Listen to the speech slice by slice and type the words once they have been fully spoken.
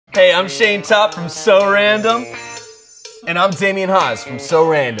Hey, I'm Shane Top from So Random. And I'm Damian Haas from So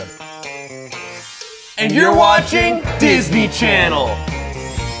Random. And you're watching Disney Channel.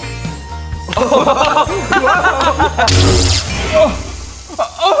 Oh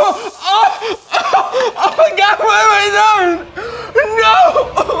my God, what have I done? No!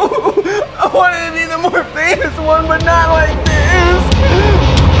 I wanted to be the more famous one, but not like this.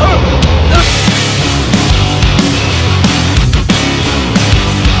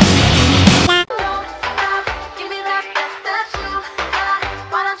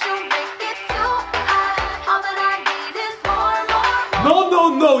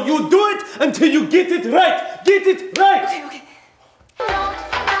 No, you do it until you get it right. Get it right. Okay.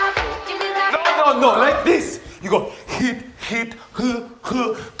 No, like this. You go hit,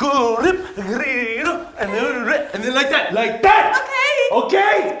 go, rip, and then like that.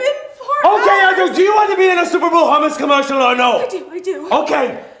 Okay? It's been 4 hours. Okay, do you want to be in a Super Bowl hummus commercial or no? I do.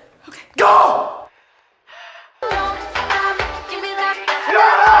 Okay. Go!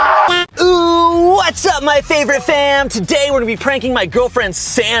 Ooh, what's up, my favorite fam? Today we're gonna be pranking my girlfriend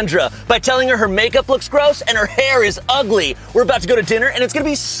Sandra by telling her makeup looks gross and her hair is ugly. We're about to go to dinner and it's gonna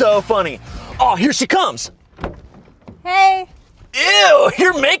be so funny. Oh, here she comes. Hey. Ew,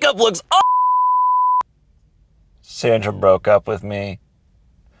 your makeup looks Sandra broke up with me.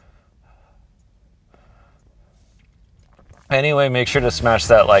 Anyway, make sure to smash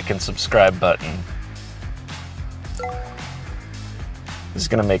that like and subscribe button. This is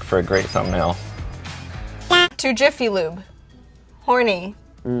gonna make for a great thumbnail. To Jiffy Lube. Horny.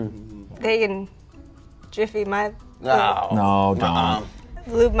 They can Jiffy my No, don't.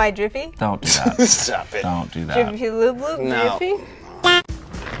 lube my Jiffy? Don't do that. Stop it. Don't do that. Jiffy lube No. Jiffy?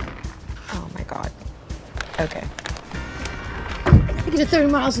 Oh my God. Okay. I get to 30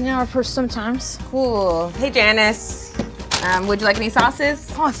 miles an hour per sometimes. Cool. Hey, Janice. Would you like any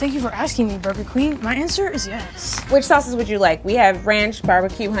sauces? Oh, thank you for asking me, Burger Queen. My answer is yes. Which sauces would you like? We have ranch,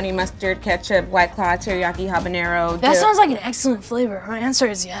 barbecue, honey mustard, ketchup, white claw, teriyaki, habanero. That sounds like an excellent flavor. My answer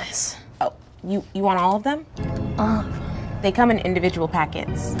is yes. Oh, you want all of them? They come in individual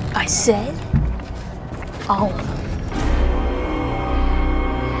packets. I said all of them.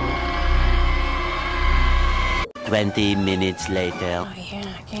 20 minutes later. Oh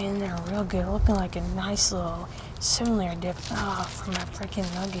yeah, get in there real good. Looking like a nice little 7-layer dip for my freaking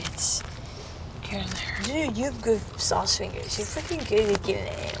nuggets. Get in there. Dude, you have good sauce fingers. You're freaking good at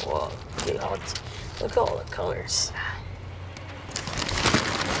getting it. Well, look at all the colors.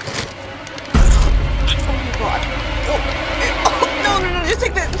 Oh my God. No, just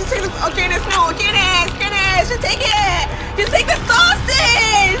take this. Oh, Janice, no, Janice, just take it. Just take the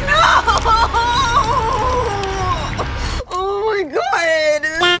sauces. No. Oh my God.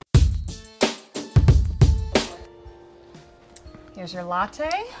 Here's your latte.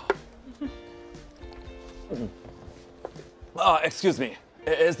 Excuse me.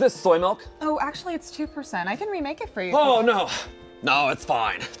 Is this soy milk? Oh, actually, it's 2%. I can remake it for you. Oh, no. No, it's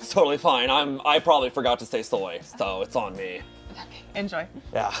fine. It's totally fine. I probably forgot to say soy, so it's on me. Okay, enjoy.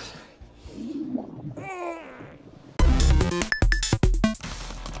 Yeah.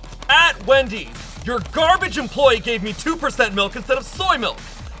 At Wendy's, your garbage employee gave me 2% milk instead of soy milk.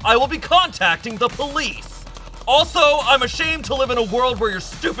 I will be contacting the police. Also, I'm ashamed to live in a world where your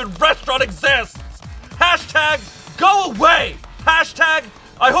stupid restaurant exists. Hashtag go away. Hashtag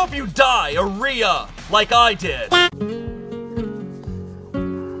I hope you die, Aria, like I did.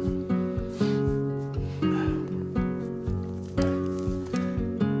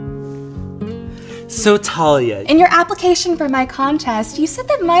 So Talia, In your application for my contest, you said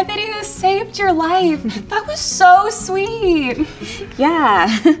that my video saved your life. That was so sweet.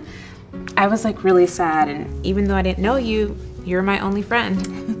 Yeah. I was like really sad, and even though I didn't know you, you're my only friend.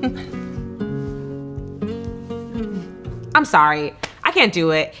 I'm sorry. I can't do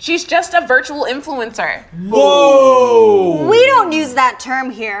it. She's just a virtual influencer. Whoa! We don't use that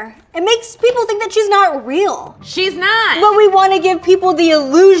term here. It makes people think that she's not real. She's not. But we want to give people the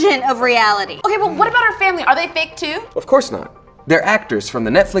illusion of reality. Okay, but what about her family? Are they fake too? Of course not. They're actors from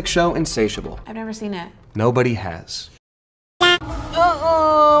the Netflix show Insatiable. I've never seen it. Nobody has.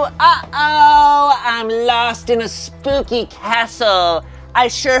 I'm lost in a spooky castle. I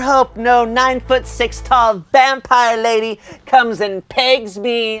sure hope no 9'6" tall vampire lady comes and pegs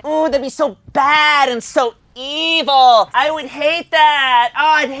me. Ooh, that'd be so bad and so evil. I would hate that. Oh,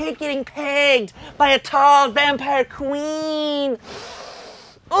 I'd hate getting pegged by a tall vampire queen.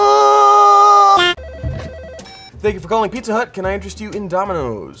 Ooh! Thank you for calling Pizza Hut. Can I interest you in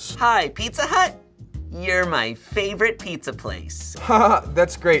Domino's? Hi, Pizza Hut. You're my favorite pizza place. Haha,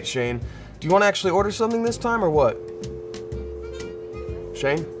 that's great, Shane. Do you want to actually order something this time or what?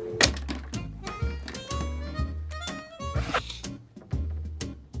 Shane?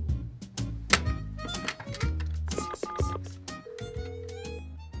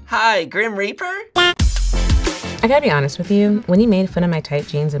 Hi, Grim Reaper? I gotta be honest with you, when you made fun of my tight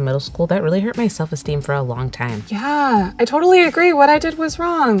jeans in middle school, that really hurt my self-esteem for a long time. Yeah, I totally agree. What I did was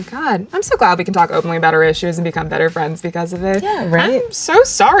wrong. God, I'm so glad we can talk openly about our issues and become better friends because of it. Yeah, right? I'm so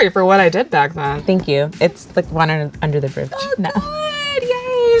sorry for what I did back then. Thank you. It's like water under the bridge. Oh, no. Good,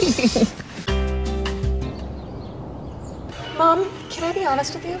 yay! Mom, can I be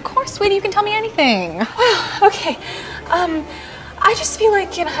honest with you? Of course, sweetie, you can tell me anything. Okay. I just feel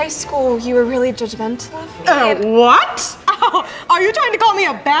like in high school you were really judgmental of me. What? Oh, are you trying to call me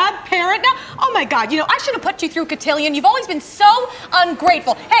a bad parent now? Oh my God, you know, I should have put you through cotillion. You've always been so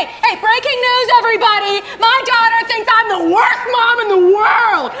ungrateful. Hey, breaking news, everybody. My daughter thinks I'm the worst mom in the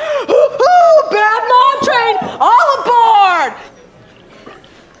world. Bad mom train, all aboard.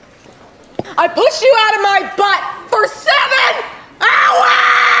 I pushed you out of my butt for 7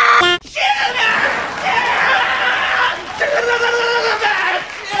 hours!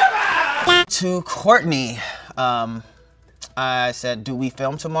 To Courtney, I said, do we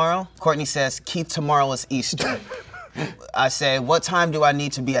film tomorrow? Courtney says, Keith, tomorrow is Easter. I say, what time do I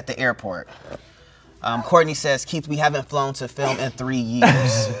need to be at the airport? Courtney says, Keith, we haven't flown to film in 3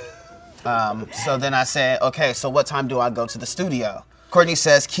 years. So then I say, okay, so what time do I go to the studio? Courtney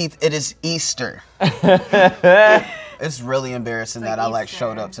says, Keith, it is Easter. It's really embarrassing that I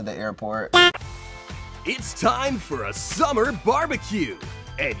showed up to the airport. It's time for a summer barbecue.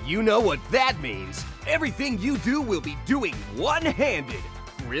 And you know what that means. Everything you do will be doing one-handed.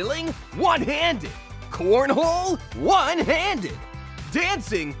 Grilling, one-handed. Cornhole, one-handed.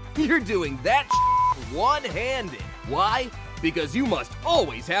 Dancing, you're doing that one-handed. Why? Because you must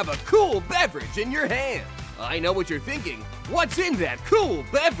always have a cool beverage in your hand. I know what you're thinking. What's in that cool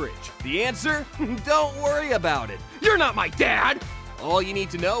beverage? The answer? Don't worry about it. You're not my dad! All you need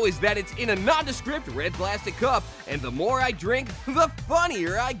to know is that it's in a nondescript red plastic cup, and the more I drink, the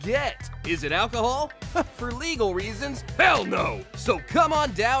funnier I get. Is it alcohol? For legal reasons, hell no! So come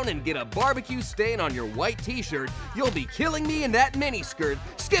on down and get a barbecue stain on your white t-shirt. You'll be killing me in that miniskirt,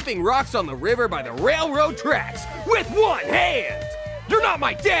 skipping rocks on the river by the railroad tracks with one hand! You're not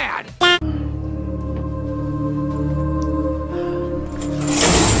my dad! I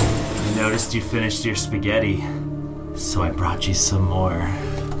noticed you finished your spaghetti, so I brought you some more.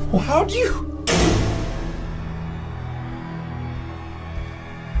 Well, how'd you?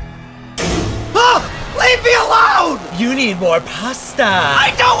 Leave me alone! You need more pasta!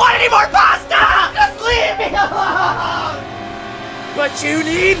 I don't want any more pasta! Just leave me alone! But you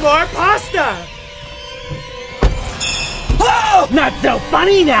need more pasta! Oh! Not so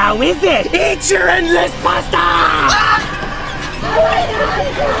funny now, is it? Eat your endless pasta!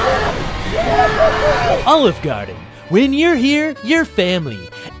 Olive Garden. When you're here, you're family.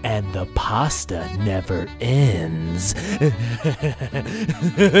 And the pasta never ends.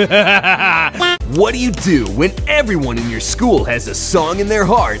 What do you do when everyone in your school has a song in their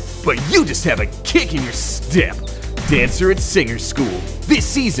heart, but you just have a kick in your step? Dancer at Singer School. This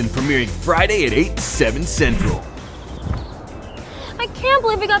season premiering Friday at 8, 7 Central. I can't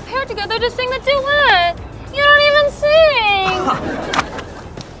believe we got paired together to sing the duet. You don't even sing.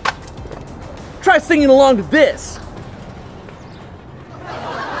 Try singing along to this.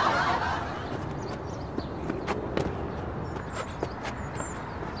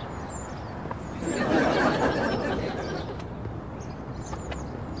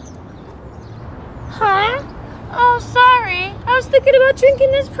 Huh? Oh, sorry. I was thinking about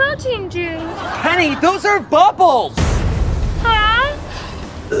drinking this protein juice. Penny, those are bubbles! Huh?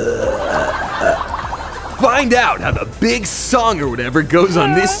 Find out how the big song or whatever goes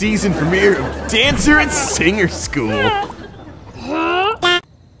on this season premiere of Dancer at Singer School.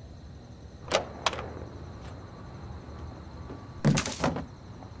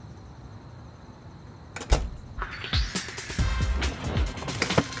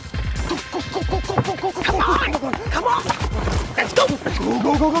 Come on! Let's go! Go,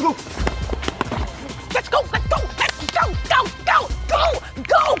 go, go, go, go! Let's go! Let's go! Let's go! Go! Go! Go!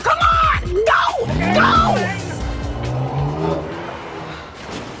 Go! Come on! Go! Go!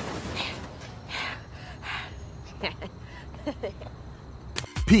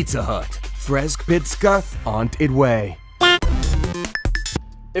 Pizza Hut. Fresk Pitska ont it way.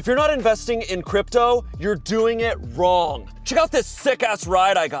 If you're not investing in crypto, you're doing it wrong. Check out this sick-ass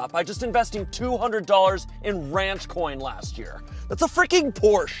ride I got by just investing $200 in Ranch Coin last year. That's a freaking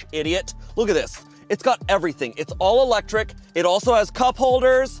Porsche, idiot. Look at this. It's got everything. It's all electric. It also has cup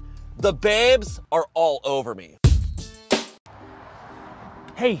holders. The babes are all over me.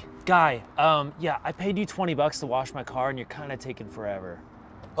 Hey, guy, yeah, I paid you 20 bucks to wash my car and you're kind of taking forever.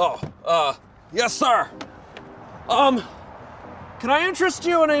 Oh, yes, sir. Can I interest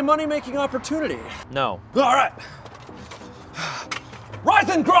you in a money-making opportunity? No. All right. Rise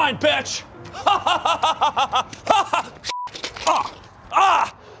and grind, bitch! Ah,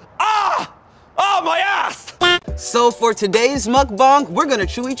 my ass! So for today's mukbang, we're gonna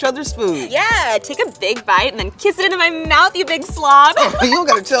chew each other's food. Yeah, take a big bite and then kiss it into my mouth, you big slob. Oh, you don't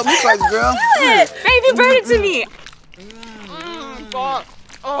gotta tell me twice, girl. Do it! Baby, burn it to me. Oh,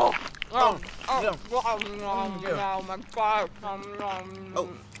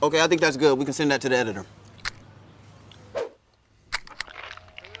 okay, I think that's good. We can send that to the editor.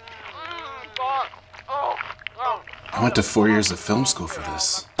 I went to 4 years of film school for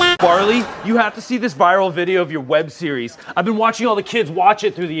this. Barley, you have to see this viral video of your web series. I've been watching all the kids watch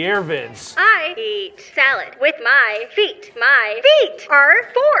it through the air vids. I eat salad with my feet. My feet are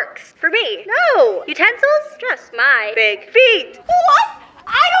forks for me. No utensils, just my big feet. What?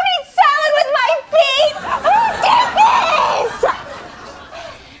 I don't eat salad with my feet! Who did this?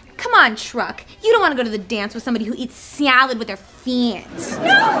 Come on, Truck. You don't want to go to the dance with somebody who eats salad with their feet.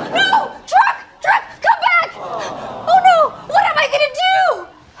 No! No! Truck! Truck! Come back! Oh no! What am I gonna do?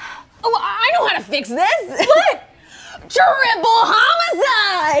 Oh, I know how to fix this. What? Triple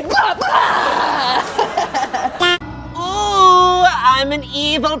homicide! Ooh, I'm an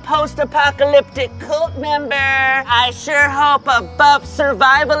evil post-apocalyptic cult member. I sure hope a buff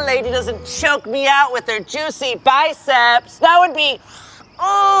survival lady doesn't choke me out with her juicy biceps. That would be,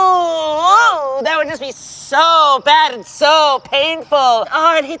 ooh, that would just be so bad and so painful. Oh,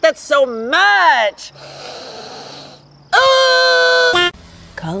 I'd hate that so much. Ooh.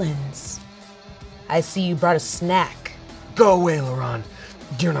 Collins, I see you brought a snack. Go away, Laurent.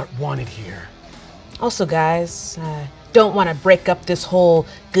 You're not wanted here. Also, guys, don't want to break up this whole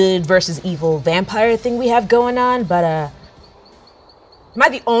good versus evil vampire thing we have going on, but am I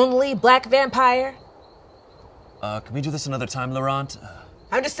the only black vampire? Can we do this another time, Laurent?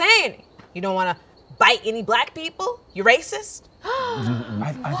 I'm just saying, you don't want to bite any black people? You racist?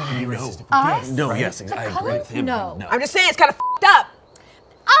 I think it'd be racist if we Us? did. No, right? yes, I agree with him. No. I'm just saying it's kind of f***ed up.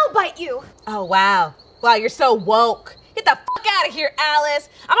 I'll bite you. Oh, wow. Wow, you're so woke. Get the fuck out of here, Alice.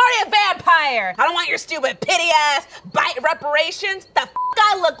 I'm already a vampire. I don't want your stupid pity-ass bite reparations. The fuck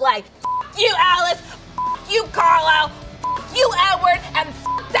I look like. F you, Alice. F you, Carlo. F you, Edward. And f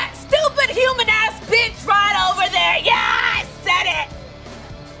that stupid human-ass bitch right over there. Yeah, I said it.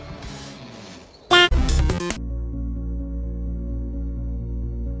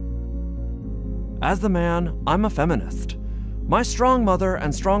 As the man, I'm a feminist. My strong mother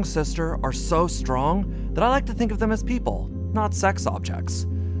and strong sister are so strong that I like to think of them as people, not sex objects.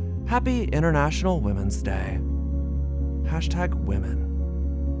 Happy International Women's Day. #women.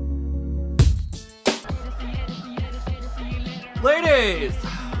 Ladies,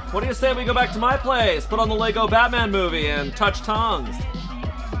 what do you say we go back to my place, put on the Lego Batman movie, and touch tongues?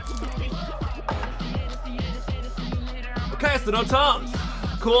 Okay, so no tongues.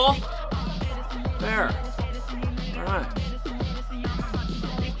 Cool? There. All right.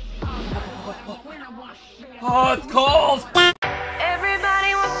 Oh, it's cold!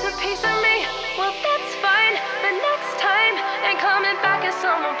 Everybody wants a piece of me. Well, that's fine. The next time ain't coming back as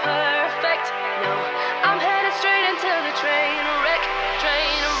someone perfect. No, I'm headed straight into the train wreck.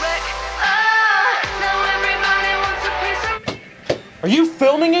 Now everybody wants a piece of me. Are you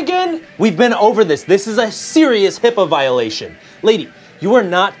filming again? We've been over this. This is a serious HIPAA violation. Lady, you are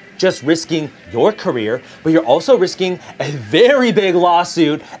not just risking your career, but you're also risking a very big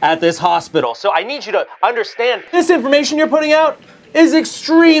lawsuit at this hospital. So I need you to understand this information you're putting out is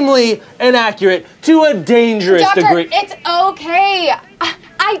extremely inaccurate to a dangerous degree. Doctor, it's okay.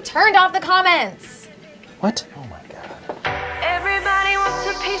 I turned off the comments. What? Everybody wants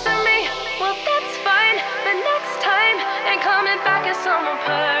a piece of me. Well, that's fine. The next time ain't coming back as someone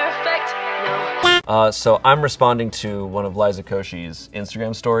perfect. No. So I'm responding to one of Liza Koshy's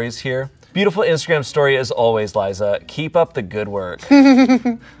Instagram stories here. Beautiful Instagram story as always, Liza. Keep up the good work.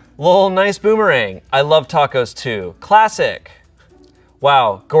 Lol, nice boomerang. I love tacos too. Classic.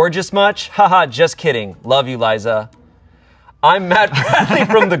 Wow, gorgeous much? Haha, just kidding. Love you, Liza. I'm Matt Bradley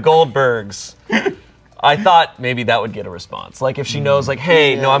from the Goldbergs. I thought maybe that would get a response. Like if she knows like,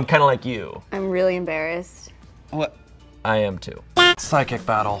 hey, no, I'm kind of like you. I'm really embarrassed. What? I am too. Psychic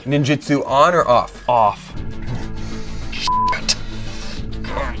battle. Ninjutsu on or off? Off.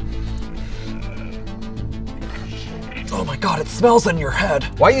 Oh my god, it smells in your head.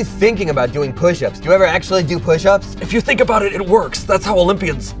 Why are you thinking about doing push-ups? Do you ever actually do push-ups? If you think about it, it works. That's how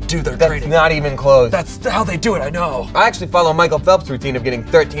Olympians do their training. That's not even close. That's how they do it, I know. I actually follow Michael Phelps' routine of getting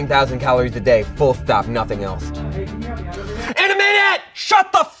 13,000 calories a day, full stop, nothing else. In a minute!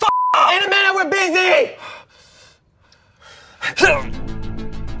 Shut the f*** up! In a minute, we're busy!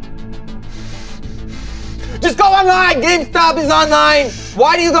 Just go online! GameStop is online!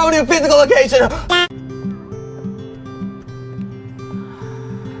 Why do you go to a physical location?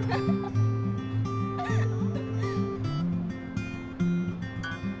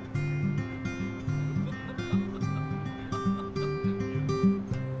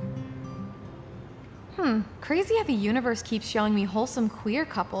 Crazy how the universe keeps showing me wholesome queer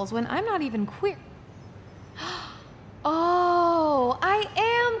couples when I'm not even queer. Oh, I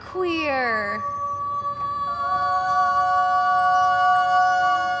am queer.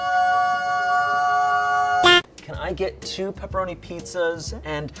 Can I get 2 pepperoni pizzas?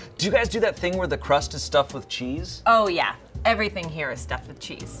 And do you guys do that thing where the crust is stuffed with cheese? Oh yeah, everything here is stuffed with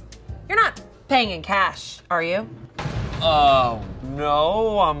cheese. You're not paying in cash, are you?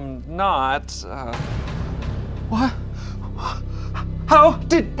 No, I'm not. What? How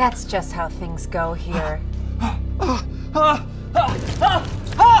did... That's just how things go here.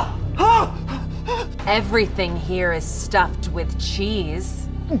 Everything here is stuffed with cheese.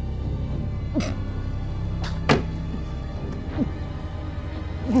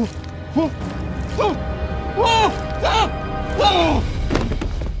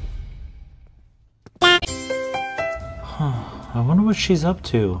 I wonder what she's up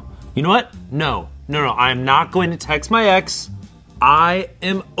to. You know what? No, I'm not going to text my ex. I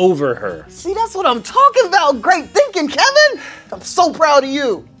am over her. See, that's what I'm talking about. Great thinking, Kevin. I'm so proud of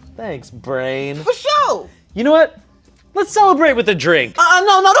you. Thanks, brain. For sure. You know what? Let's celebrate with a drink. No,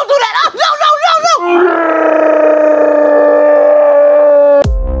 don't do that.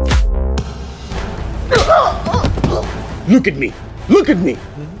 No. Look at me. Look at me.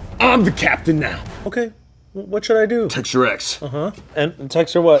 I'm the captain now. Okay. What should I do? Text your ex. And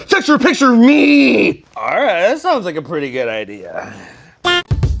text her what? Text her a picture of me! Alright, that sounds like a pretty good idea.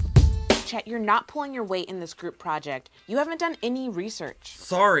 Chet, you're not pulling your weight in this group project. You haven't done any research.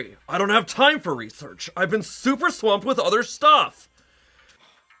 Sorry, I don't have time for research. I've been super swamped with other stuff.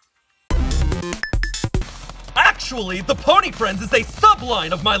 Actually, the Pony Friends is a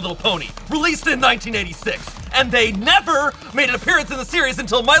subline of My Little Pony, released in 1986. And they never made an appearance in the series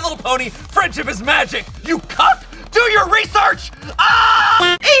until My Little Pony Friendship is Magic. You cuck! Do your research!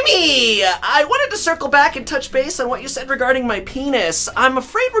 Ah! Amy! I wanted to circle back and touch base on what you said regarding my penis. I'm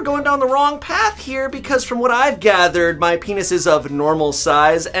afraid we're going down the wrong path here because from what I've gathered, my penis is of normal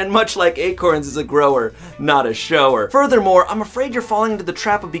size and much like Acorn's is a grower, not a shower. Furthermore, I'm afraid you're falling into the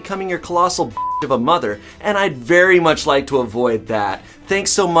trap of becoming your colossal of a mother, and I'd very much like to avoid that.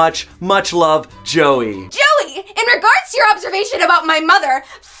 Thanks so much. Much love, Joey. Joey, in regards to your observation about my mother,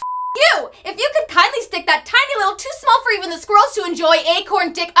 you! If you could kindly stick that tiny little too small for even the squirrels to enjoy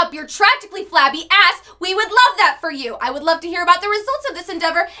acorn dick up your tragically flabby ass, we would love that for you. I would love to hear about the results of this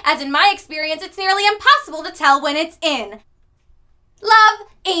endeavor, as in my experience, it's nearly impossible to tell when it's in. Love,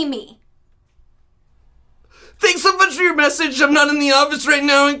 Amy. Thanks so much for your message. I'm not in the office right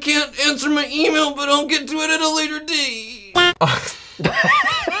now and can't answer my email, but I'll get to it at a later date.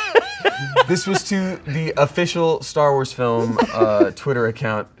 This was to the official Star Wars film Twitter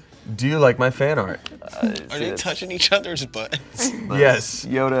account. Do you like my fan art? Are they touching each other's butts? Yes.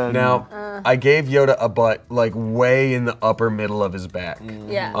 Yoda. Now, I gave Yoda a butt like way in the upper middle of his back.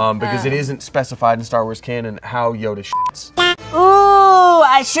 Yeah. Because it isn't specified in Star Wars canon how Yoda shits. Ooh,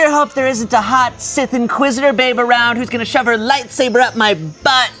 I sure hope there isn't a hot Sith Inquisitor babe around who's gonna shove her lightsaber up my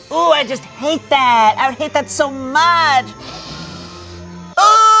butt. Ooh, I just hate that. I would hate that so much.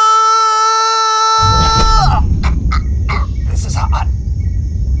 This is hot.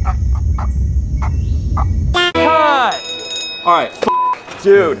 Cut! Alright,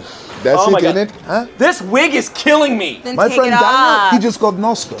 dude. That's oh it, innit? Huh? This wig is killing me. Then my friend Daniel, he just got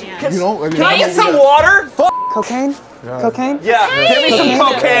Nosco. You know? Can I get some water? Cocaine? Cocaine? Yeah, give me some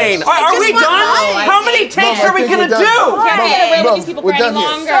cocaine. Are we done? How many takes are we gonna do? Can't get away with these people for any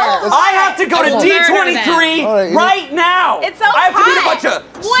longer. I have to go to D23 right now. It's so I have to meet a hot. bunch of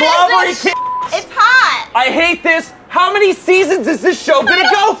slobbery kids. It's hot. I hate this. How many seasons is this show gonna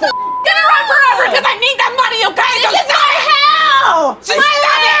go for? Gonna run forever because I need that money, okay? This is my hell. This is my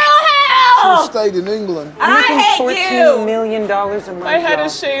hell. She stayed in England. I hate you. $14 million a month. My head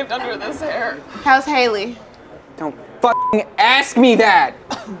is shaved under this hair. How's Haley? Don't fucking ask me that.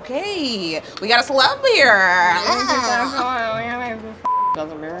 Okay, we got a celeb here.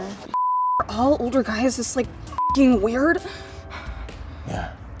 Are all older guys just like f***ing weird?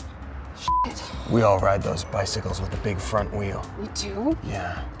 Yeah. We all ride those bicycles with the big front wheel. We do?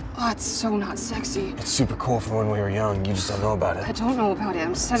 Yeah. Oh, it's so not sexy. It's super cool for when we were young. You just don't know about it. I don't know about it.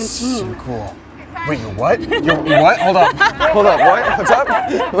 I'm 17. Super cool. Wait, you're what? You're what? Hold up. Hold up. What? What's up?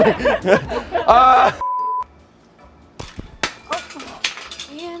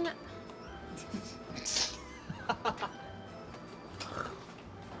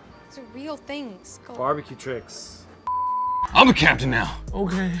 These are real things. Go. Barbecue tricks. I'm the captain now.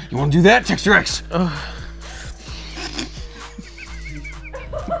 Okay. You want to do that? Text your ex.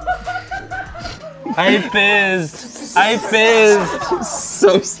 I fizzed. I fizzed.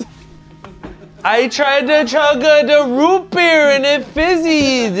 So. I tried to chug the root beer and it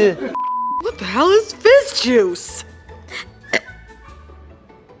fizzied. What the hell is fizz juice?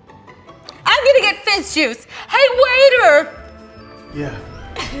 I'm gonna get fizz juice. Hey, waiter! Yeah.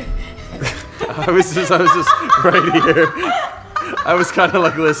 I was just right here. I was kind of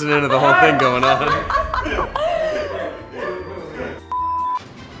like listening to the whole thing going on.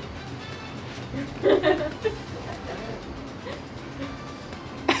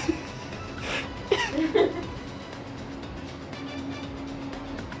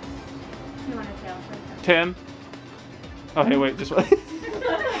 Tim? Oh, hey, wait, just wait.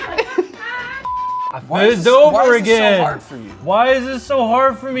 Fizzed over Why is this again. so hard for you? Why is this so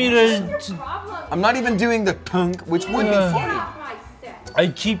hard for me to? I'm not even doing the punk, which would be funny. I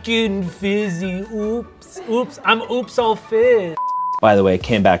keep getting fizzy. Oops, oops. I'm oops all fizz. By the way, it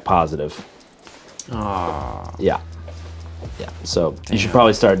came back positive. Aww. Yeah. Yeah. So you should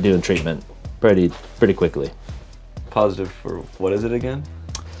probably start doing treatment pretty quickly. Positive for what is it again?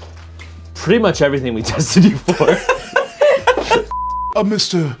 Pretty much everything we tested you for.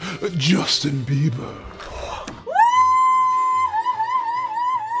 Mr. Justin Bieber.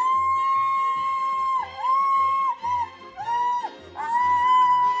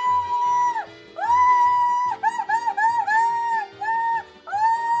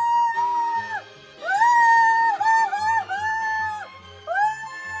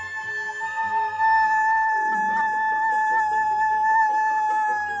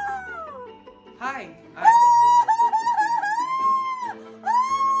 Hi.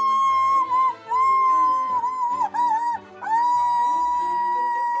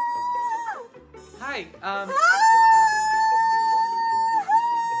 Hi.